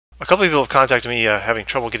couple of people have contacted me having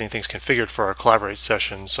trouble getting things configured for our Collaborate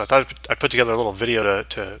sessions. So I thought I'd put together a little video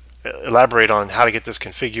to elaborate on how to get this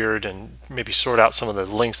configured and maybe sort out some of the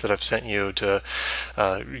links that I've sent you to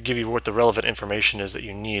give you what the relevant information is that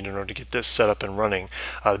you need in order to get this set up and running.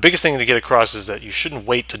 The biggest thing to get across is that you shouldn't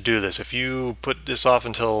wait to do this. If you put this off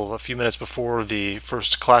until a few minutes before the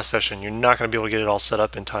first class session, you're not going to be able to get it all set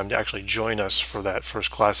up in time to actually join us for that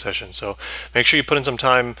first class session. So make sure you put in some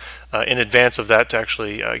time in advance of that to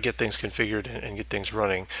actually get things configured and get things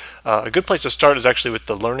running. A good place to start is actually with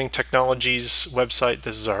the Learning Technologies website.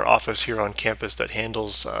 This is our office here on campus that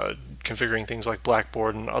handles configuring things like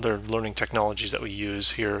Blackboard and other learning technologies that we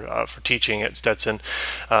use here for teaching at Stetson.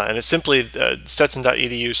 And it's simply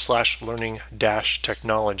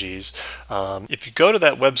stetson.edu/learning-technologies. If you go to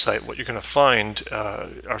that website, what you're going to find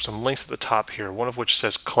are some links at the top here, one of which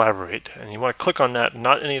says Collaborate. And you want to click on that,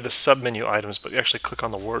 not any of the sub-menu items, but you actually click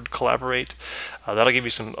on the word Collaborate. That'll give you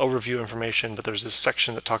some overview information, but there's this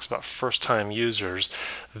section that talks about first-time users.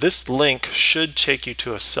 This link should take you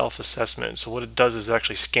to a self-assessment. So what it does is it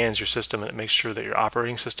actually scans your system and it makes sure that your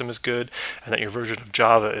operating system is good and that your version of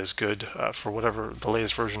Java is good for whatever the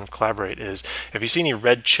latest version of Collaborate is. If you see any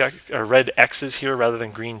red X's here rather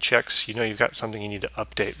than green checks, you know you've got something you need to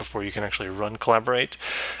update before you can actually run Collaborate.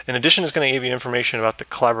 In addition, it's going to give you information about the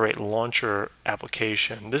Collaborate Launcher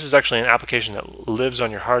application. This is actually an application that lives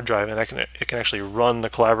on your hard drive, and it can actually run the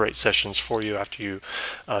Collaborate sessions for you after you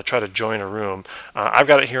try to join a room. I've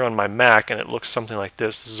got it here on my Mac, and it looks something like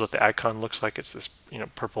this. This is what the icon looks like. It's this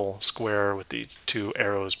purple square with the two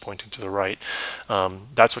arrows pointing to the right.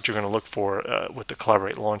 That's what you're going to look for with the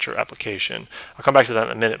Collaborate Launcher application. I'll come back to that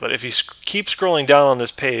in a minute, but if you keep scrolling down on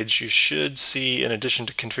this page, you should see, in addition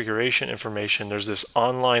to configuration information, there's this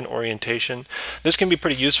online orientation. This can be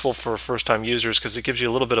pretty useful for first-time users because it gives you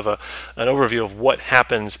a little bit of an overview of what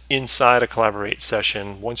happens inside a Collaborate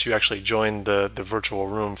session once you actually join the virtual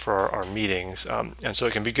room for our meetings. And so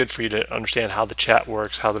it can be good for you to understand how the chat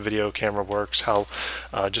works, how the video camera works, how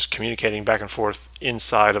just communicating back and forth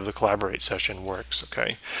inside of the Collaborate session works.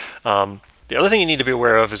 Okay. The other thing you need to be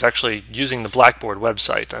aware of is actually using the Blackboard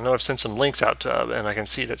website. I know I've sent some links out and I can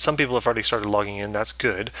see that some people have already started logging in. That's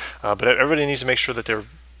good. But everybody needs to make sure that they're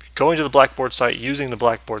going to the Blackboard site, using the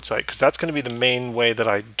Blackboard site, because that's going to be the main way that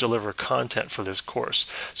I deliver content for this course.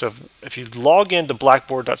 So if you log into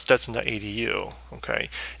blackboard.stetson.edu, okay,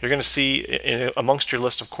 you're going to see amongst your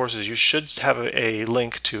list of courses, you should have a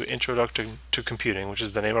link to Introduction to Computing, which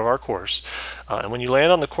is the name of our course. And when you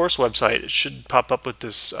land on the course website, it should pop up with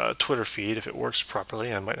this Twitter feed if it works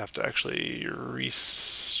properly. I might have to actually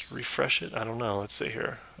refresh it. I don't know. Let's see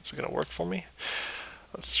here. Is it going to work for me?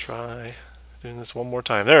 Let's try doing this one more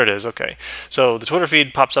time. There it is. Okay, so the Twitter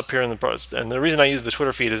feed pops up here in the process, and the reason I use the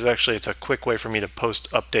Twitter feed is actually it's a quick way for me to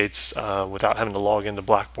post updates without having to log into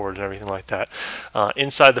Blackboard and everything like that.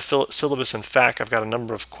 Inside the syllabus and FAQ, I've got a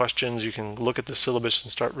number of questions. You can look at the syllabus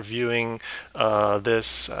and start reviewing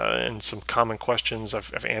this and some common questions.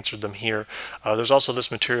 I've answered them here. There's also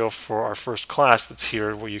this material for our first class that's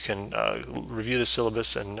here where you can review the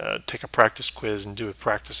syllabus and take a practice quiz and do a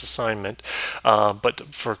practice assignment.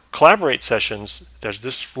 But for Collaborate sessions, there's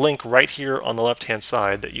this link right here on the left hand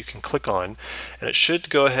side that you can click on, and it should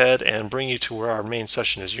go ahead and bring you to where our main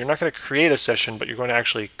session is. You're not going to create a session, but you're going to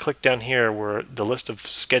actually click down here where the list of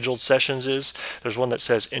scheduled sessions is. There's one that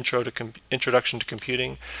says Introduction to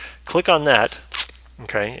Computing. Click on that,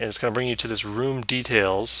 okay, and it's going to bring you to this room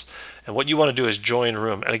details. And what you want to do is join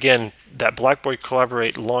room. And again, that Blackboard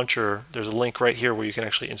Collaborate Launcher, there's a link right here where you can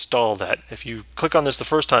actually install that. If you click on this the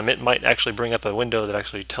first time, it might actually bring up a window that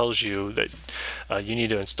actually tells you that you need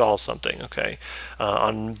to install something. Okay.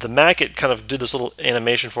 On the Mac, it kind of did this little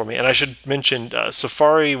animation for me. And I should mention,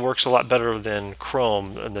 Safari works a lot better than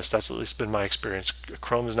Chrome in this. That's at least been my experience.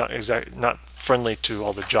 Chrome is not friendly to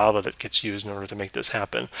all the Java that gets used in order to make this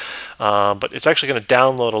happen. But it's actually going to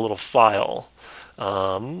download a little file.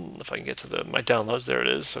 If I can get to my downloads, there it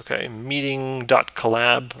is. Okay,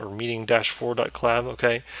 meeting.collab or meeting-4.collab.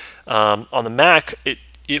 Okay, on the Mac, it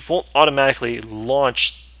won't automatically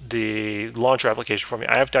launch the launcher application for me.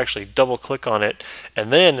 I have to actually double click on it,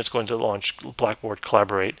 and then it's going to launch Blackboard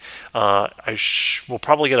Collaborate. I will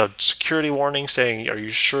probably get a security warning saying, are you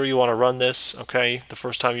sure you want to run this? Okay, the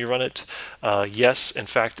first time you run it. Yes, in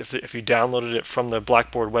fact, if you downloaded it from the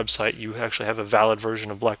Blackboard website, you actually have a valid version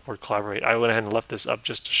of Blackboard Collaborate. I went ahead and left this up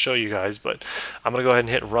just to show you guys, but I'm going to go ahead and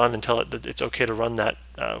hit run and tell it that it's okay to run that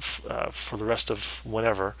for the rest of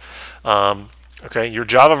whenever. Okay, your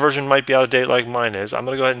Java version might be out of date like mine is. I'm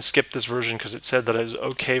going to go ahead and skip this version because it said that it's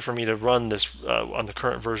okay for me to run this on the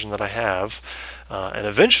current version that I have. And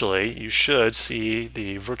eventually, you should see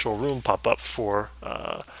the virtual room pop up for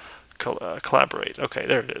Collaborate. Okay,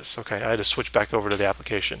 there it is. Okay, I had to switch back over to the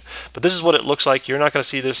application. But this is what it looks like. You're not going to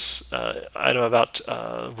see this item about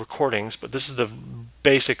recordings, but this is the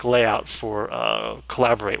basic layout for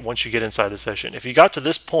Collaborate once you get inside the session. If you got to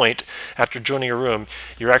this point after joining a room,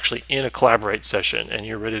 you're actually in a Collaborate session and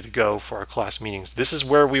you're ready to go for our class meetings. This is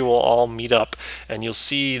where we will all meet up, and you'll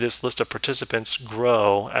see this list of participants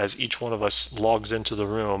grow as each one of us logs into the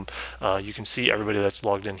room. You can see everybody that's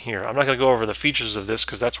logged in here. I'm not going to go over the features of this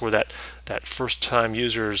because that's where that first time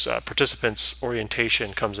users participants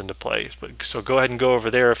orientation comes into play. So go ahead and go over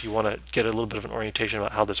there if you want to get a little bit of an orientation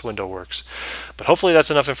about how this window works. But hopefully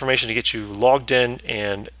that's enough information to get you logged in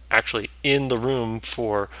and actually in the room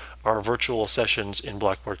for our virtual sessions in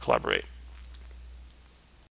Blackboard Collaborate.